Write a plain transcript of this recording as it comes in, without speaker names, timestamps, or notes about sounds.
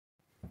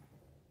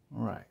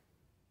Alright,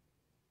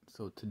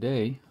 so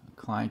today a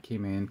client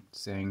came in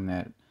saying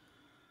that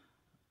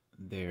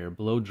their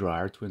blow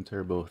dryer twin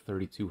turbo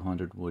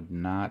 3200 would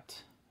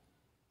not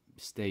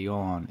stay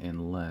on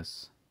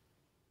unless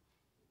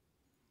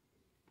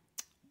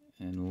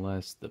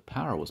the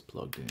power was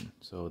plugged in.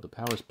 So the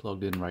power is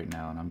plugged in right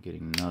now and I'm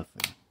getting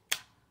nothing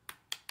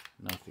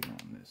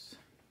on this.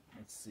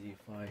 Let's see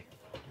if I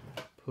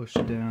push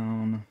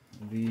down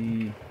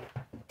the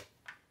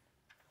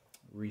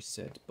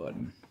reset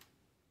button.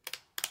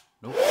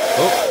 Nope.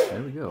 Oh,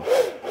 there we go.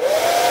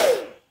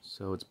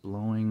 So it's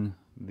blowing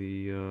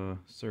the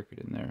circuit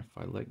in there. If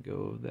I let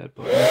go of that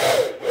button,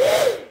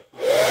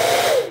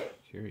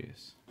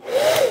 curious.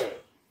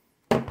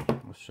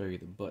 I'll show you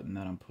the button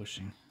that I'm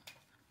pushing.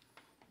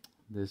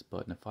 This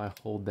button, if I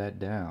hold that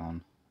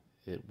down,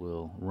 it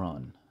will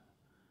run.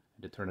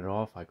 And to turn it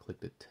off, I click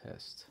the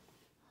test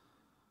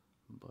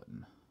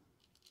button.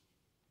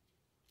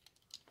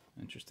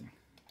 Interesting.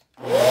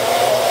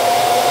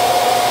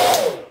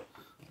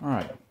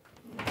 Alright.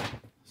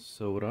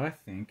 So what I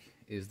think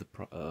is the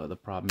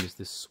problem is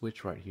this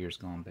switch right here has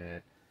gone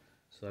bad.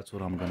 So that's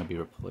what I'm going to be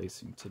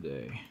replacing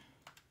today.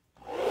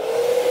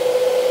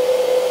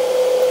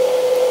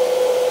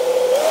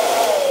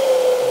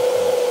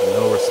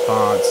 No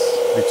response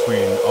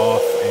between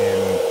off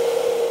and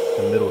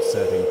the middle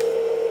setting.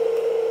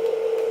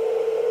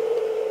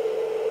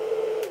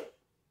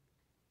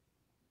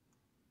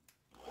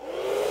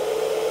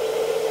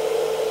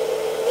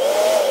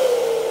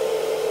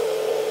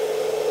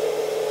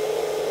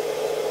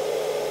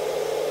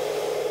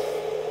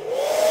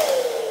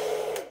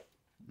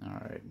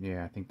 Alright,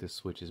 yeah, I think this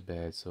switch is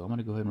bad, so I'm going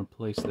to go ahead and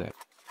replace that.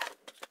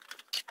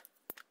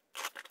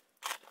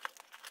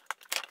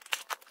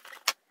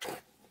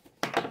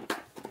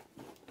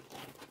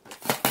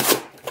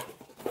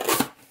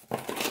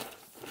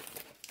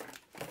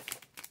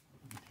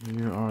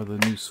 Here are the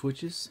new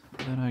switches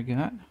that I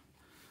got.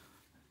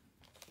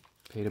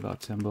 Paid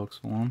about $10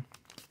 for them.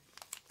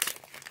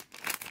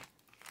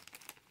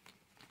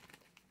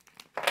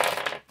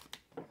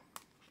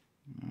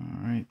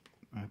 Alright,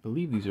 I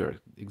believe these are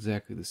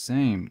exactly the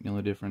same. The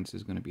only difference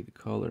is going to be the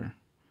color.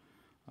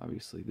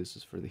 Obviously this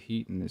is for the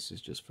heat and this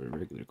is just for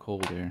regular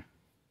cold air.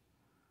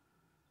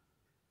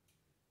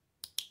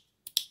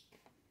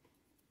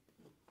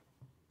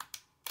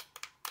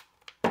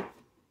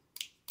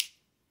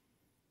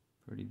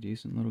 Pretty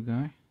decent little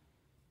guy.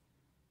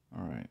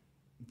 Alright,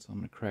 so I'm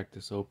going to crack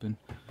this open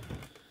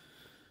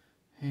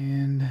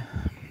and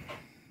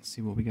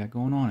see what we got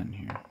going on in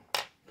here.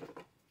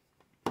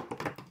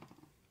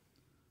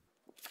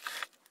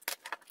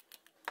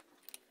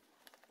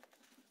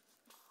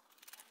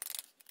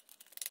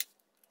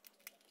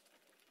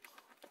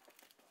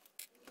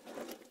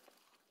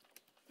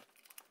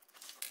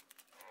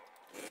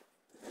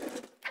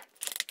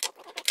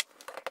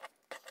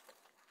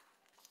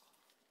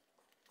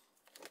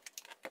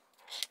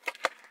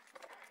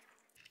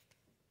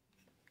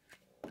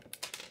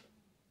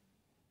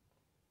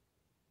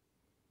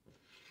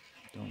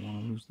 Don't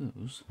want to lose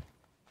those.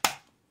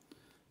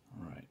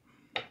 Alright.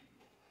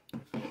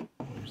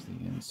 Here's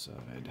the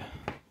inside.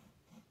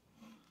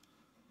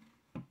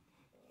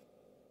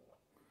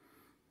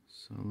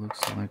 So it looks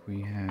like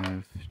we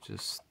have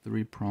just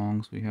 3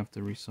 prongs we have to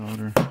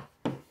resolder.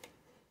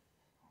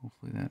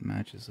 Hopefully that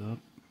matches up.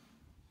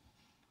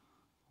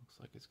 Looks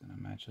like it's going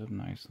to match up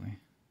nicely.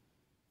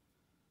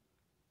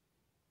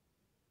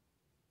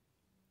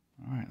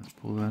 Alright, let's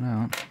pull that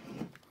out.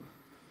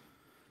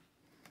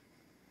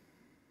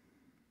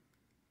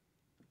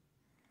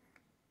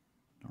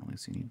 Don't really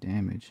see any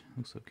damage.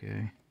 Looks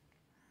okay.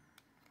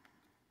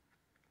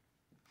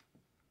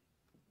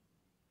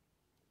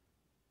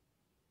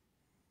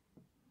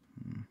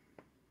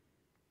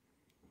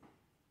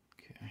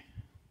 Okay.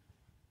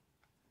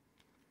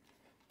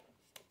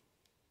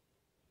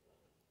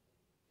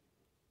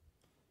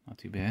 Not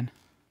too bad.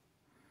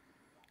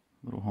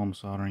 Little home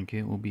soldering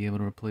kit, we'll be able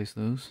to replace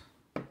those.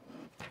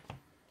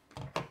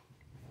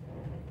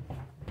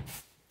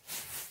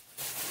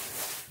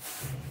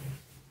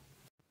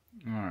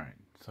 Alright,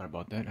 sorry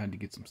about that, I had to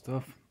get some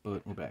stuff,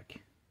 but we're back.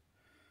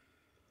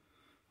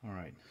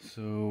 Alright,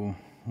 so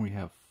we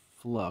have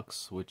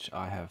flux, which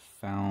I have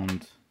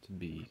found to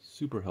be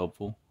super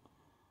helpful.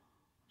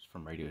 It's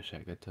from Radio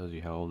Shack, that tells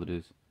you how old it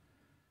is.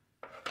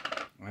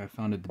 I have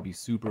found it to be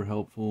super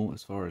helpful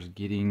as far as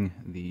getting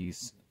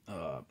these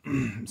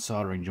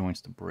soldering joints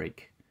to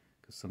break.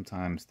 Because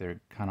sometimes they're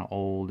kind of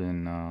old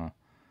and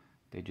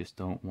they just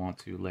don't want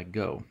to let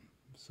go.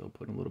 So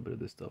putting a little bit of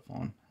this stuff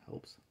on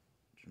helps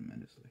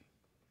tremendously.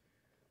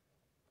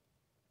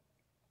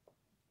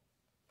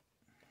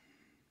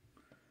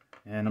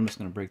 And I'm just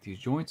going to break these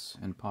joints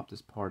and pop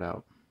this part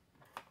out.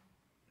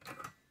 Oh,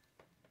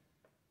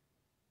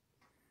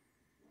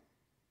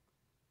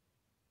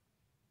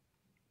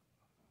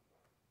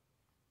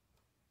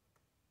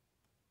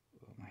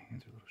 my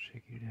hands are a little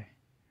shaky today.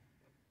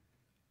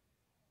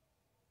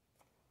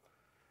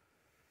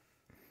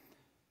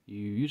 You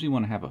usually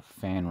want to have a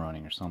fan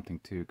running or something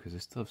too, because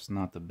this stuff's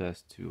not the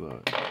best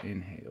to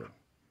inhale.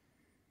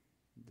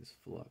 this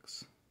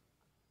flux.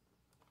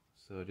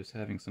 So just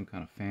having some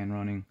kind of fan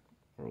running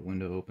or a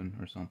window open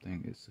or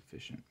something is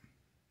sufficient.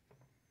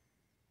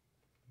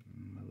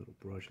 My little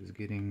brush is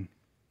getting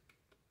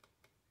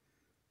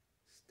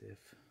stiff.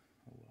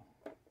 Oh well.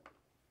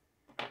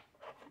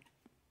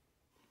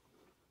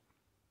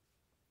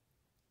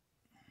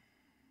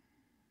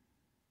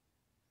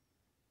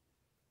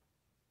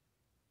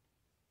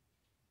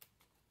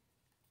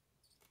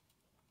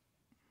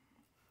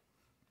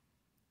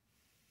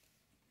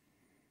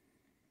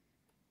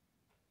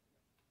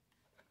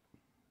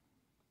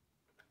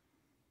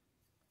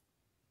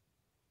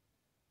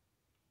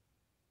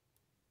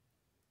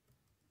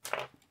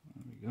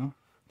 There we go.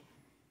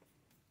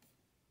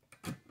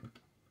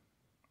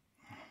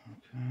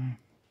 Okay.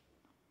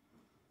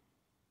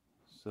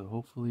 So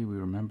hopefully we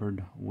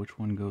remembered which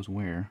one goes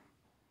where.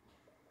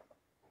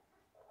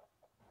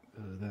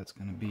 That's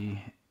going to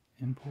be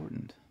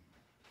important.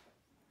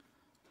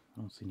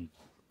 I don't see any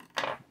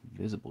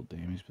visible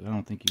damage, but I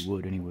don't think you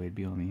would anyway. It'd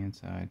be on the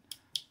inside.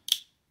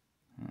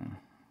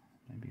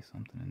 Maybe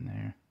something in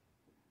there.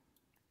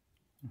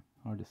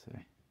 Hard to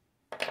say.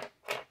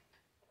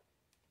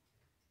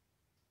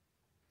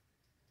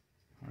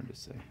 Hard to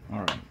say.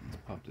 Alright, let's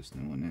pop this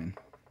new one in.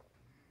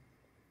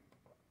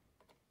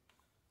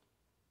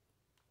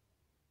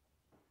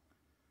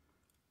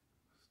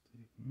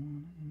 Let's take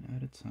one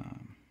at a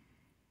time.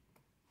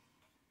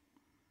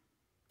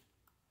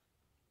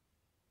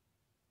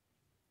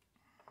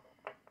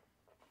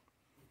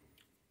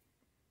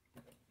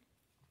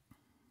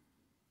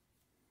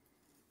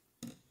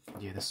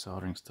 Yeah, this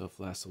soldering stuff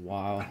lasts a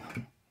while.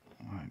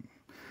 I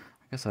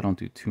guess I don't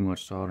do too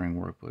much soldering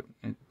work, but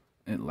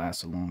it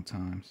lasts a long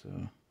time, so.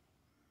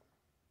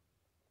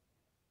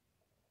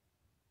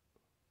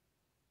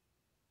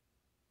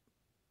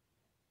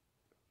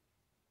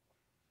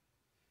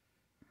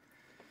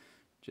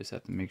 Just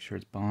have to make sure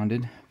it's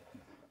bonded.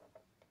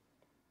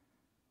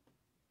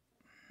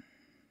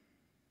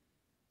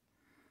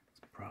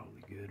 It's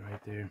probably good right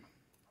there.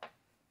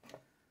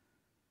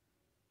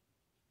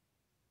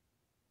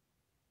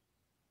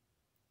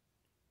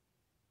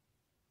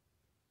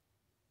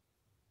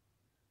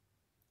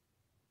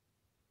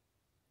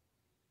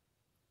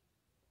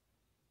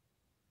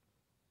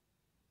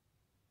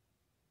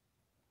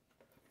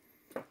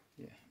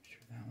 Yeah, I'm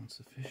sure that one's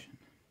sufficient.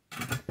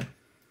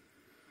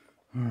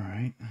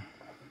 Alright,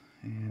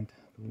 and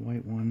the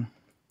white one,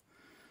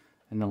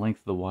 and the length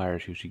of the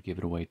wires you should give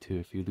it away too.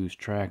 If you lose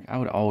track, I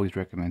would always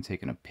recommend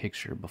taking a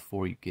picture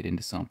before you get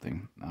into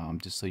something,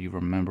 just so you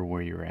remember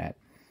where you're at.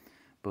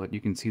 But you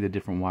can see the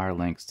different wire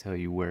lengths tell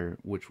you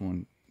which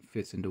one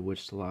fits into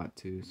which slot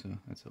too, so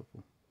that's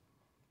helpful.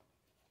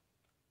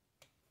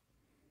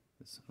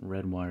 This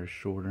red wire is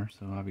shorter,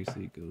 so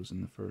obviously it goes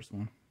in the first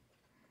one.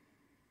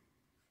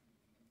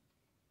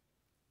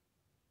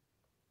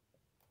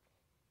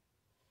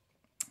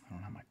 I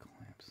don't have my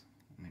clamps.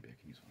 Maybe I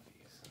can use one of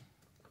these.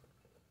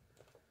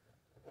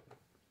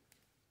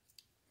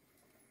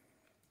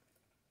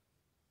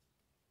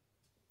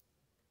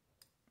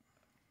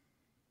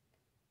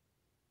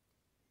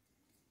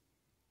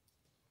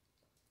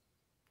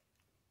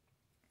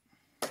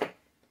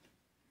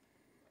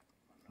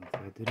 I don't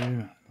know if I did it or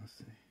not. Let's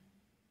see.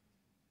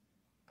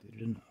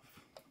 Did it enough.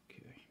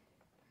 Okay.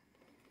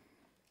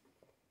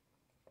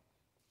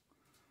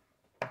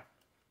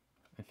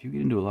 If you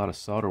get into a lot of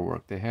solder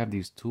work, they have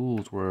these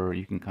tools where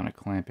you can kind of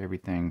clamp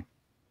everything,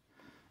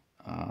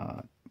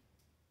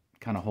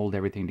 kind of hold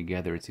everything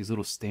together. It's these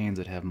little stands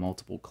that have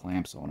multiple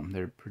clamps on them.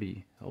 They're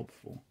pretty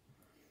helpful.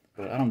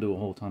 But I don't do a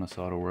whole ton of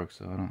solder work,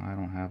 so I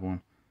don't have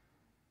one.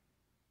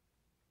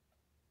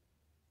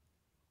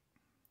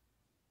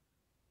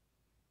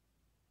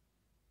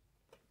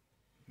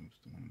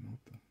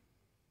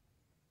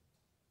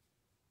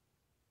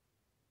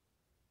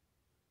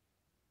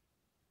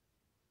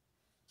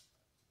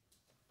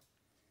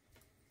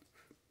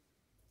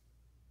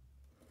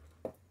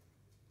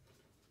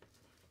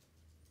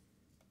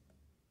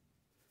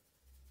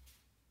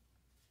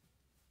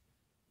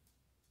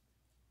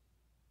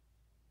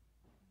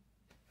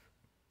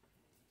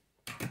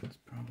 That's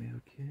probably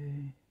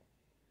okay.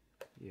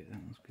 Yeah,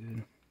 that one's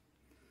good.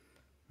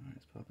 Alright,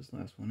 let's pop this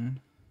last one in.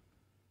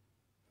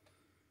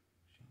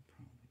 Should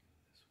probably go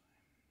this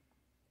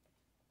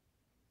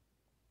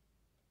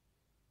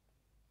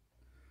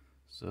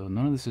way. So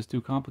none of this is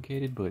too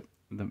complicated, but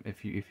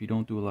if you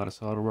don't do a lot of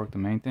solder work, the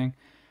main thing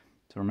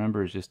to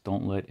remember is just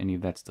don't let any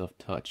of that stuff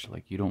touch.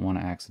 Like, you don't want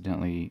to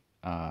accidentally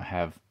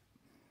have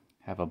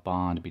a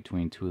bond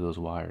between two of those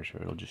wires,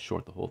 or it'll just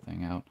short the whole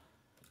thing out.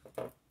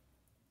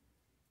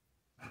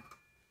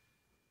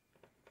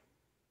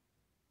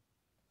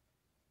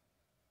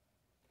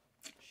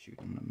 Shoot,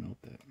 I'm gonna melt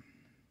that.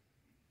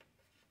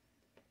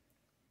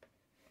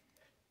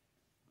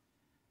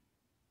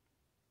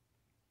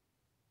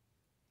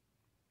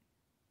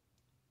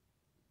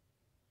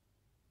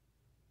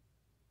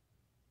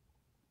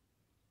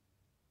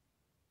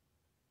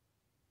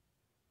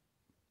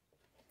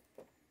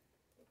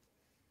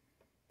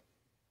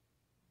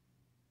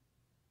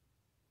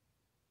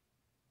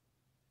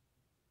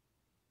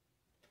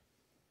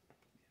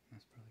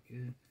 That's probably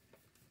good.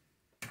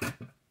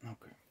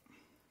 Okay.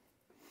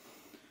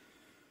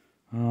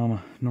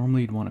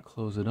 Normally you'd want to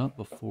close it up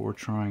before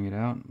trying it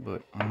out,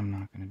 but I'm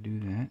not going to do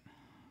that.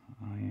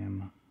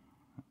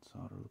 That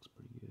solder looks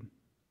pretty good.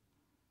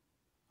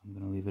 I'm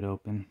going to leave it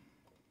open.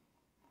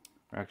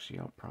 Or actually,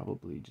 I'll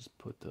probably just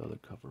put the other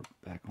cover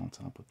back on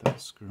top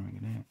without screwing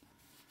it in.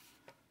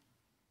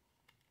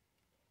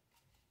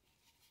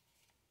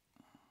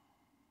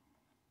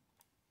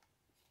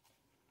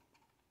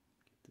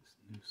 Get this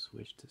new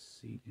switch to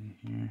seat in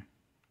here.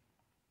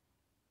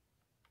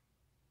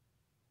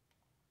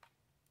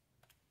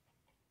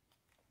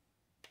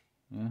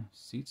 Yeah, it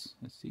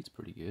seats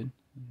pretty good.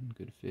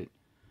 Good fit.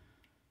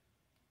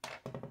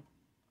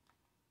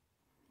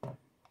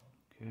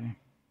 Okay.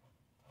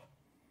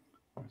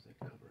 Where's that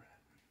cover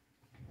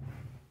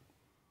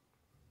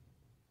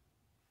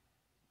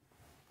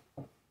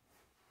at?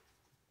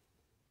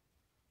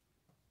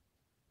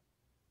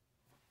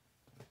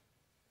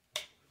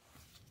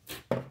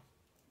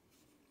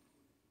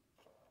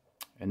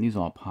 And these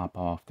all pop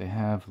off. They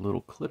have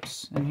little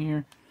clips in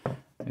here.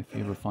 If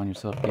you ever find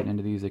yourself getting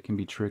into these, it can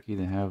be tricky.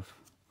 They have,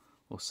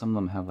 well, some of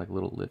them have like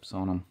little lips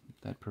on them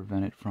that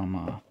prevent it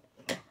from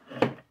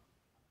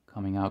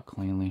coming out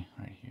cleanly.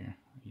 Right here.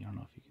 I don't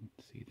know if you can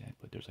see that,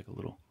 but there's like a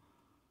little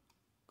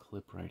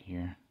clip right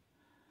here.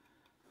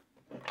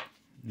 It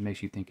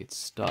makes you think it's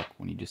stuck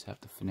when you just have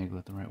to finagle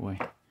it the right way.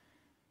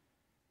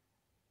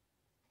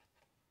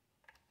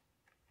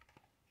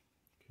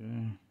 Okay.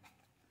 And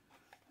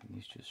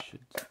these just should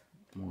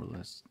more or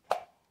less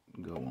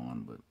go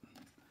on, but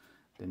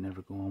they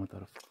never go on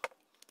without a...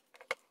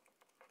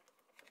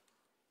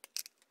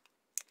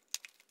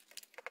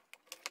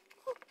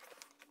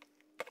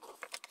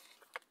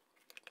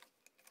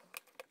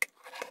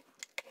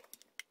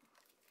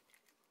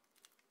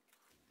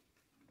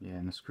 Yeah,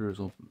 and the screws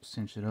will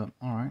cinch it up.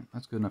 Alright,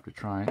 that's good enough to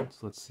try it.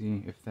 So let's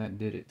see if that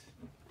did it.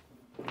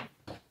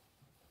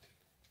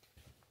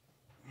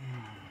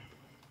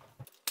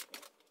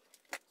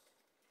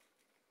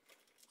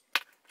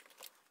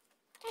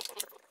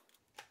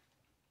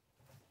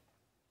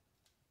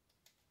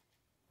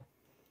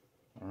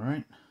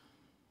 Alright,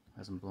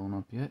 hasn't blown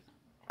up yet.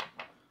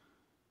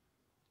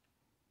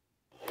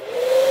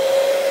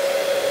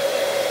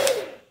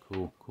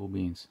 Cool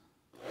beans.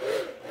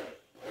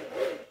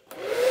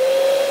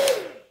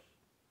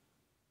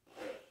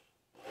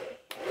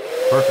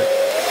 Perfect.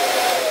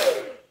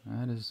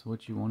 That is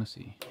what you want to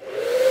see.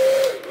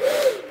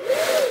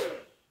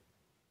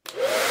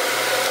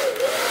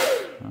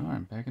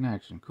 Alright, back in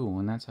action. Cool,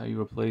 and that's how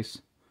you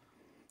replace...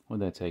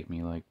 What'd that take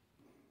me? Like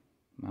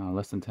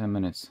less than 10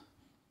 minutes.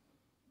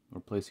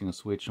 Replacing a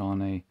switch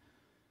on a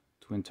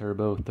twin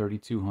turbo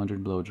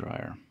 3200 blow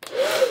dryer.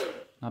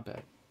 Not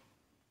bad.